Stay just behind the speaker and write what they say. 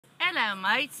Hello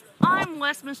mates, I'm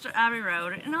Westminster Abbey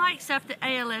Road and I accept the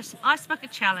ALS Ice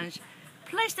Bucket Challenge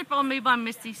placed upon me by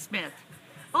Misty Smith.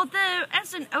 Although,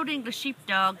 as an Old English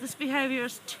sheepdog, this behaviour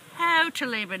is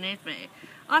totally beneath me.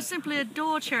 I simply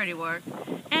adore charity work,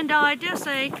 and I dare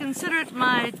say consider it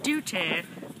my duty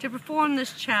to perform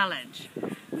this challenge.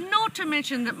 Not to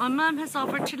mention that my mum has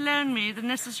offered to loan me the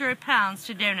necessary pounds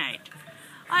to donate.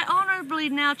 I honourably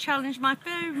now challenge my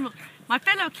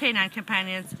fellow canine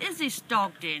companions, Izzy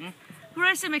Stockton,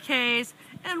 Gracie McKays,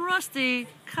 and Rusty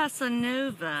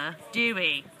Casanova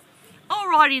Dewey.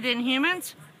 Alrighty then,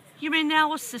 humans, you may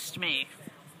now assist me.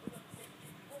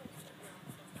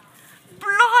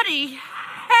 Bloody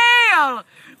hell!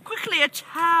 Quickly, a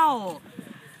towel.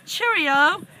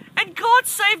 Cheerio, and God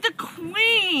save the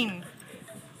Queen!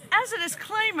 As a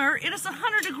disclaimer, it is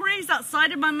 100 degrees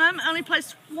outside and my mum only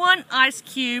placed one ice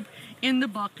cube in the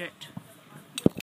bucket.